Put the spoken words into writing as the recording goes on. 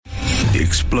The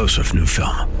explosive new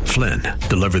film, Flynn,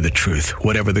 deliver the truth,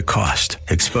 whatever the cost,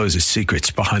 exposes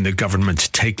secrets behind the government's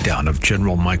takedown of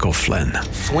General Michael Flynn.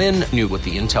 Flynn knew what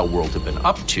the intel world had been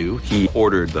up to. He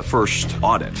ordered the first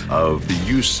audit of the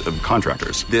use of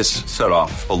contractors. This set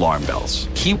off alarm bells.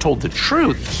 He told the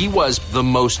truth. He was the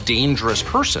most dangerous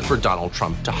person for Donald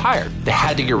Trump to hire. They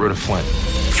had to get rid of Flynn.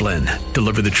 Flynn,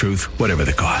 deliver the truth, whatever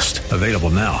the cost. Available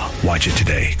now. Watch it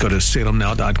today. Go to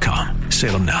salemnow.com.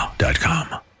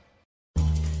 salemnow.com.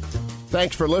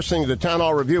 Thanks for listening to the Town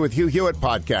Hall Review with Hugh Hewitt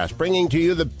podcast, bringing to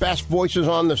you the best voices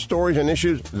on the stories and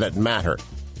issues that matter.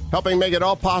 Helping make it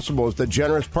all possible is the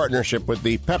generous partnership with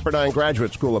the Pepperdine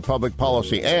Graduate School of Public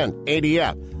Policy and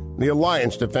ADF, the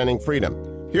Alliance Defending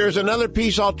Freedom. Here's another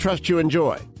piece I'll trust you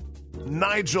enjoy.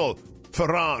 Nigel,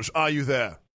 Farage, are you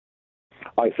there?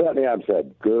 I certainly am,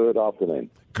 Seb. Good afternoon.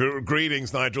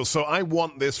 Greetings, Nigel. So I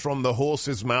want this from the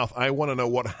horse's mouth. I want to know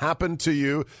what happened to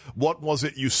you. What was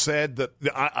it you said that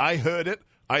I heard it?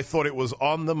 I thought it was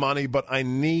on the money, but I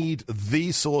need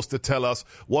the source to tell us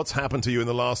what's happened to you in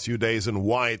the last few days and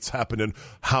why it's happened and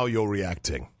how you're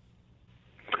reacting.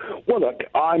 Well, look,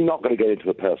 I'm not going to get into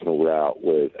a personal row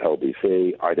with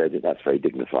LBC. I don't think that's very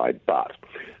dignified, but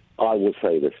I will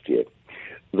say this to you.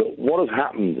 That what has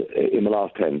happened in the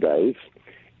last 10 days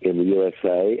in the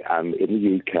USA and in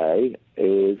the UK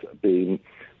is been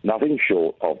nothing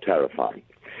short of terrifying.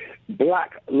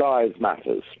 Black Lives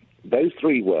Matters, those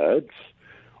three words,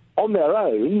 on their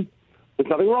own, there's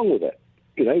nothing wrong with it.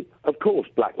 You know, of course,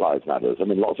 Black Lives Matters. I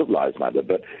mean, lots of lives matter,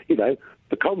 but, you know,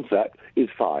 the concept is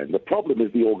fine. The problem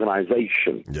is the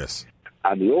organization. Yes.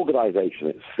 And the organization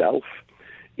itself,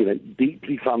 you know,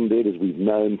 deeply funded, as we've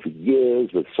known for years,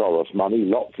 with Soros money,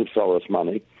 lots of Soros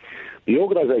money. The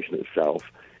organization itself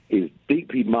is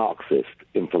deeply Marxist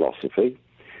in philosophy.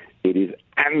 It is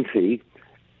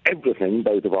anti-everything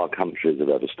both of our countries have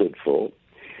ever stood for.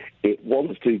 It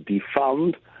wants to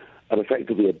defund and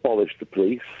effectively abolish the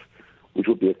police, which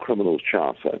would be a criminal's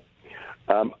charter.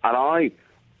 And I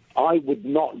would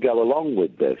not go along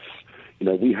with this. You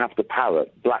know, we have to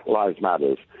parrot Black Lives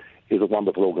Matters is a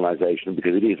wonderful organization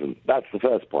because it isn't. That's the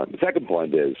first point. The second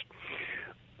point is,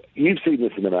 you've seen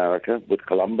this in America with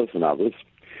Columbus and others.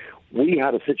 We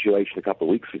had a situation a couple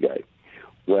of weeks ago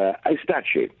where a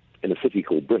statue in a city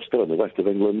called Bristol in the west of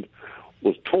England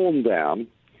was torn down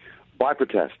by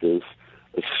protesters,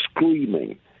 a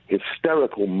screaming,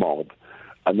 hysterical mob,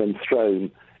 and then thrown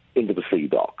into the sea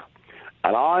dock.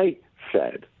 And I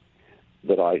said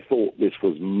that I thought this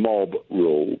was mob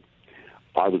rule.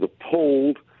 I was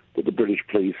appalled that the British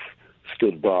police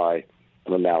stood by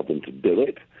and allowed them to do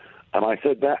it. And I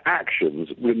said their actions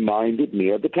reminded me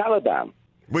of the Taliban.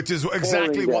 Which is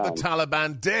exactly what the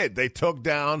Taliban did. They took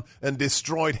down and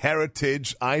destroyed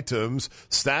heritage items,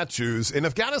 statues in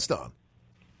Afghanistan.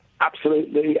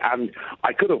 Absolutely. And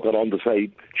I could have gone on to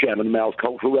say Chairman Mao's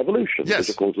Cultural Revolution, yes, which,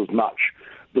 of course, was much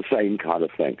the same kind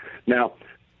of thing. Now,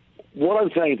 what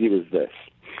I'm saying to you is this,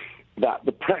 that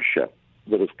the pressure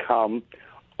that has come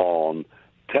on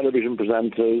television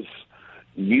presenters,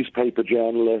 newspaper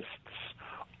journalists,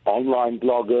 online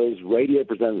bloggers, radio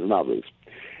presenters and others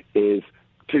is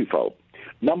twofold.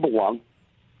 Number one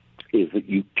is that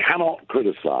you cannot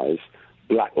criticize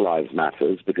Black Lives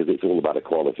Matters because it's all about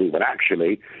equality, but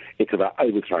actually it's about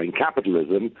overthrowing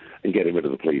capitalism and getting rid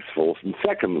of the police force. And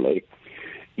secondly,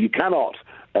 you cannot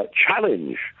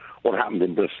challenge what happened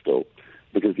in Bristol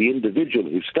because the individual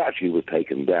whose statue was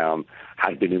taken down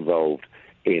had been involved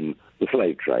in the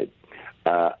slave trade.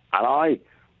 And I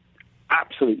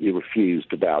absolutely refuse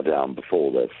to bow down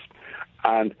before this.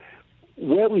 And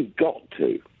where we've got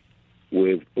to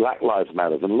with Black Lives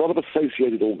Matter and a lot of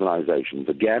associated organizations,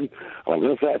 again, and I'm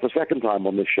going to say it for a second time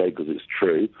on this show because it's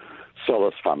true,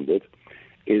 Soros-funded,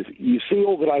 is you see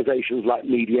organizations like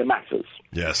Media Matters.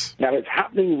 Yes. Now, it's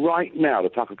happening right now to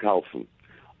Tucker Carlson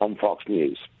on Fox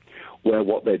News, where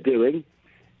what they're doing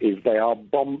is their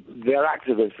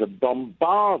activists are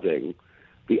bombarding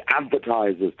the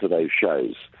advertisers to those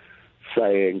shows,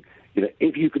 saying, you know,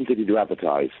 if you continue to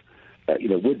advertise,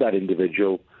 with that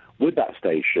individual, with that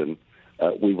station,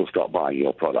 we will stop buying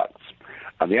your products.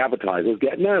 And the advertisers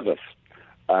get nervous.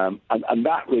 And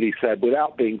that really said,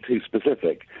 without being too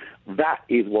specific, that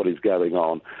is what is going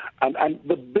on. And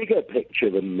the bigger picture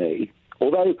than me,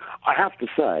 although I have to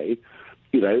say,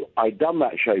 you know, I'd done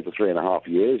that show for 3.5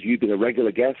 years. You've been a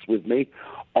regular guest with me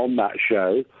on that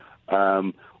show.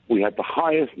 We had the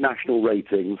highest national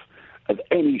ratings of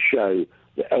any show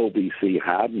that LBC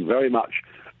had, and very much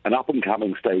an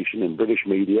up-and-coming station in British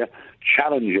media,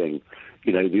 challenging,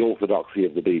 you know, the orthodoxy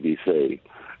of the BBC.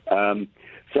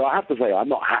 So I have to say I'm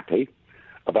not happy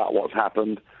about what's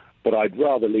happened. but I'd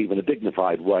rather leave in a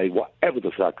dignified way, whatever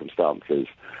the circumstances,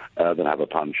 than have a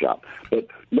punch-up. But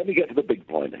let me get to the big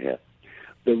point here.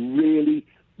 The really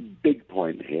big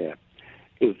point here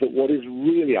is that what is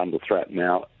really under threat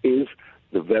now is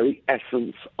the very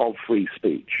essence of free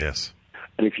speech. Yes.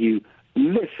 And if you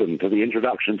listen to the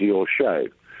introduction to your show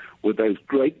with those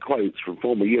great quotes from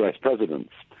former U.S.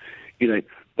 presidents,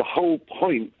 the whole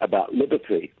point about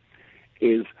liberty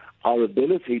is our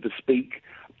ability to speak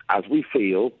as we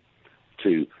feel,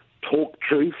 to talk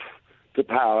truth to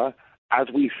power as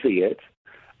we see it,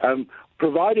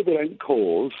 provided we don't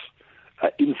cause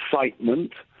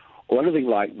incitement or anything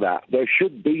like that. There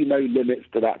should be no limits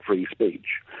to that free speech.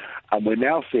 And we're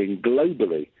now seeing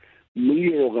globally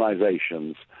media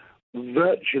organizations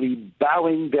virtually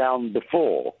bowing down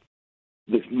before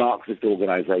this Marxist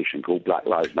organization called Black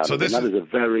Lives Matter. And that is a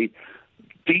very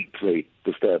deeply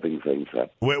disturbing thing, sir.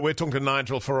 We're talking to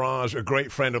Nigel Farage, a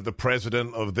great friend of the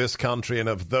president of this country and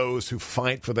of those who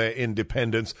fight for their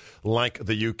independence, like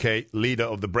the UK leader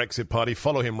of the Brexit Party.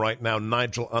 Follow him right now,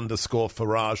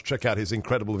 Nigel_Farage. Check out his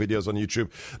incredible videos on YouTube.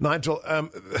 Nigel,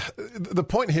 the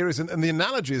point here is, and the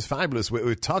analogy is fabulous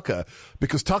with Tucker,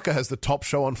 because Tucker has the top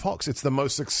show on Fox. It's the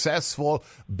most successful,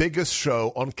 biggest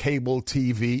show on cable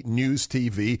TV, news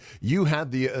TV. You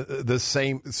had the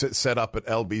same setup at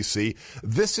LBC.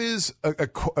 This is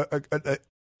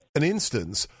an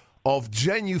instance of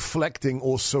genuflecting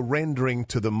or surrendering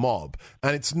to the mob.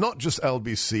 And it's not just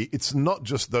LBC, it's not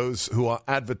just those who are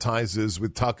advertisers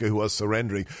with Tucker who are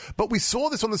surrendering. But we saw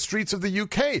this on the streets of the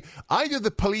UK. Either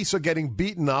the police are getting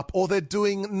beaten up or they're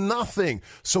doing nothing.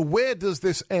 So where does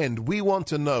this end? We want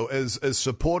to know, as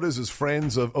supporters, as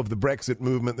friends of the Brexit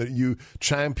movement that you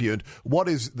championed, what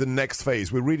is the next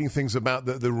phase? We're reading things about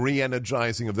the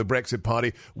re-energizing of the Brexit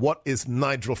Party. What is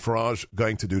Nigel Farage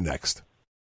going to do next?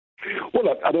 Well,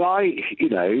 look, I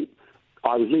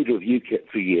was leader of UKIP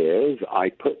for years. I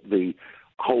put the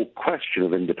whole question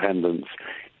of independence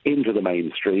into the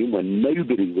mainstream when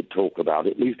nobody would talk about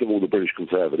it, least of all the British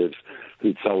Conservatives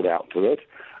who'd sold out to it.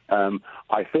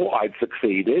 I thought I'd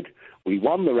succeeded. We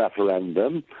won the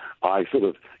referendum. I sort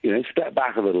of, stepped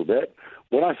back a little bit.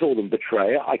 When I saw them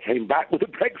betray it, I came back with the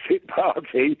Brexit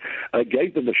Party,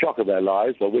 gave them the shock of their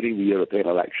lives by winning the European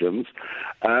elections.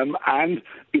 And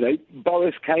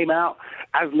Boris came out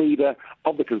as leader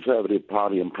of the Conservative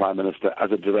Party and Prime Minister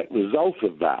as a direct result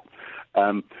of that.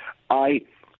 On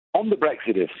the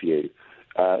Brexit issue,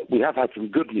 we have had some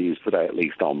good news today, at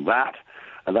least on that,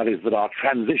 and that is that our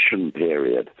transition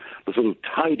period, the sort of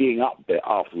tidying up bit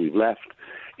after we've left,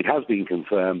 it has been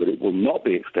confirmed that it will not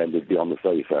be extended beyond the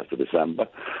 31st of December.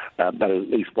 That is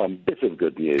at least one bit of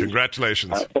good news.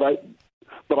 Congratulations. But I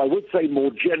would say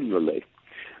more generally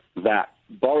that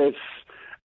Boris,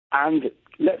 and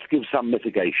let's give some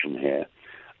mitigation here.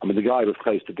 I mean, the guy was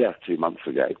close to death 2 months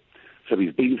ago, so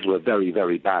he's been through a very,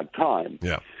 very bad time.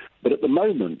 Yeah. But at the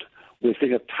moment, we're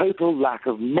seeing a total lack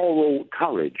of moral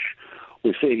courage.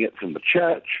 We're seeing it from the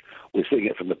church. We're seeing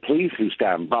it from the police who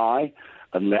stand by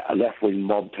and let a left-wing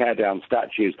mob tear down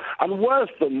statues. And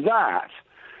worse than that,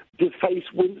 deface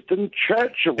Winston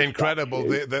Churchill. Incredible.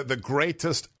 The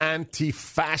greatest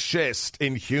anti-fascist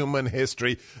in human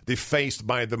history, defaced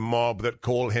by the mob that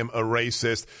call him a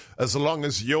racist. As long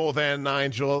as you're there,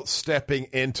 Nigel, stepping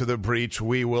into the breach,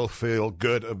 we will feel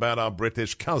good about our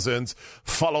British cousins.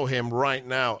 Follow him right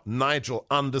now,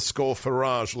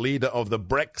 Nigel_Farage, leader of the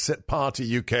Brexit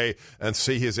Party UK, and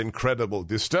see his incredible,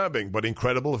 disturbing, but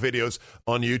incredible videos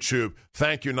on YouTube.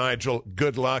 Thank you, Nigel.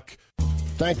 Good luck.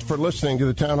 Thanks for listening to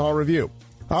the Town Hall Review.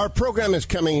 Our program is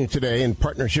coming today in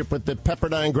partnership with the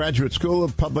Pepperdine Graduate School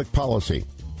of Public Policy.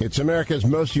 It's America's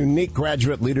most unique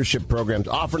graduate leadership programs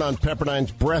offered on Pepperdine's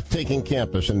breathtaking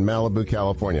campus in Malibu,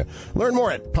 California. Learn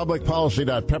more at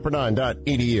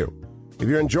publicpolicy.pepperdine.edu. If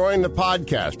you're enjoying the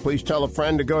podcast, please tell a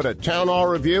friend to go to Town Hall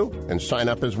Review and sign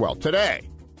up as well today.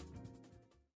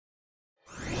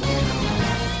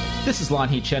 This is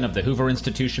Lanhee Chen of the Hoover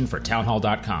Institution for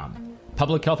townhall.com.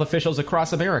 Public health officials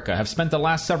across America have spent the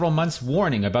last several months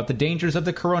warning about the dangers of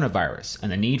the coronavirus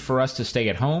and the need for us to stay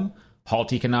at home,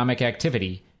 halt economic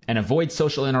activity, and avoid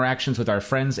social interactions with our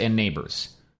friends and neighbors.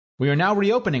 We are now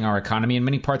reopening our economy in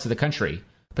many parts of the country,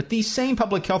 but these same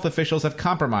public health officials have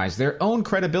compromised their own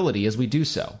credibility as we do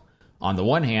so. On the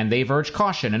one hand, they've urged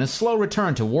caution and a slow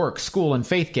return to work, school, and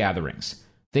faith gatherings.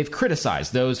 They've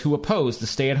criticized those who oppose the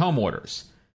stay-at-home orders.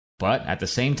 But at the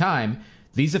same time,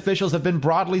 these officials have been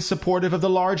broadly supportive of the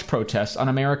large protests on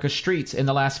America's streets in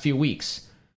the last few weeks.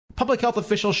 Public health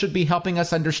officials should be helping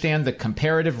us understand the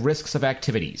comparative risks of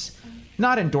activities,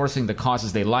 not endorsing the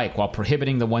causes they like while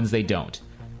prohibiting the ones they don't.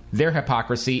 Their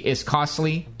hypocrisy is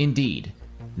costly indeed.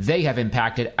 They have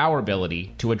impacted our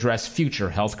ability to address future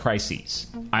health crises.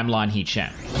 I'm Lan Hee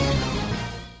Chen.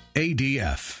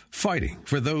 ADF, fighting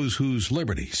for those whose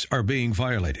liberties are being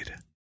violated.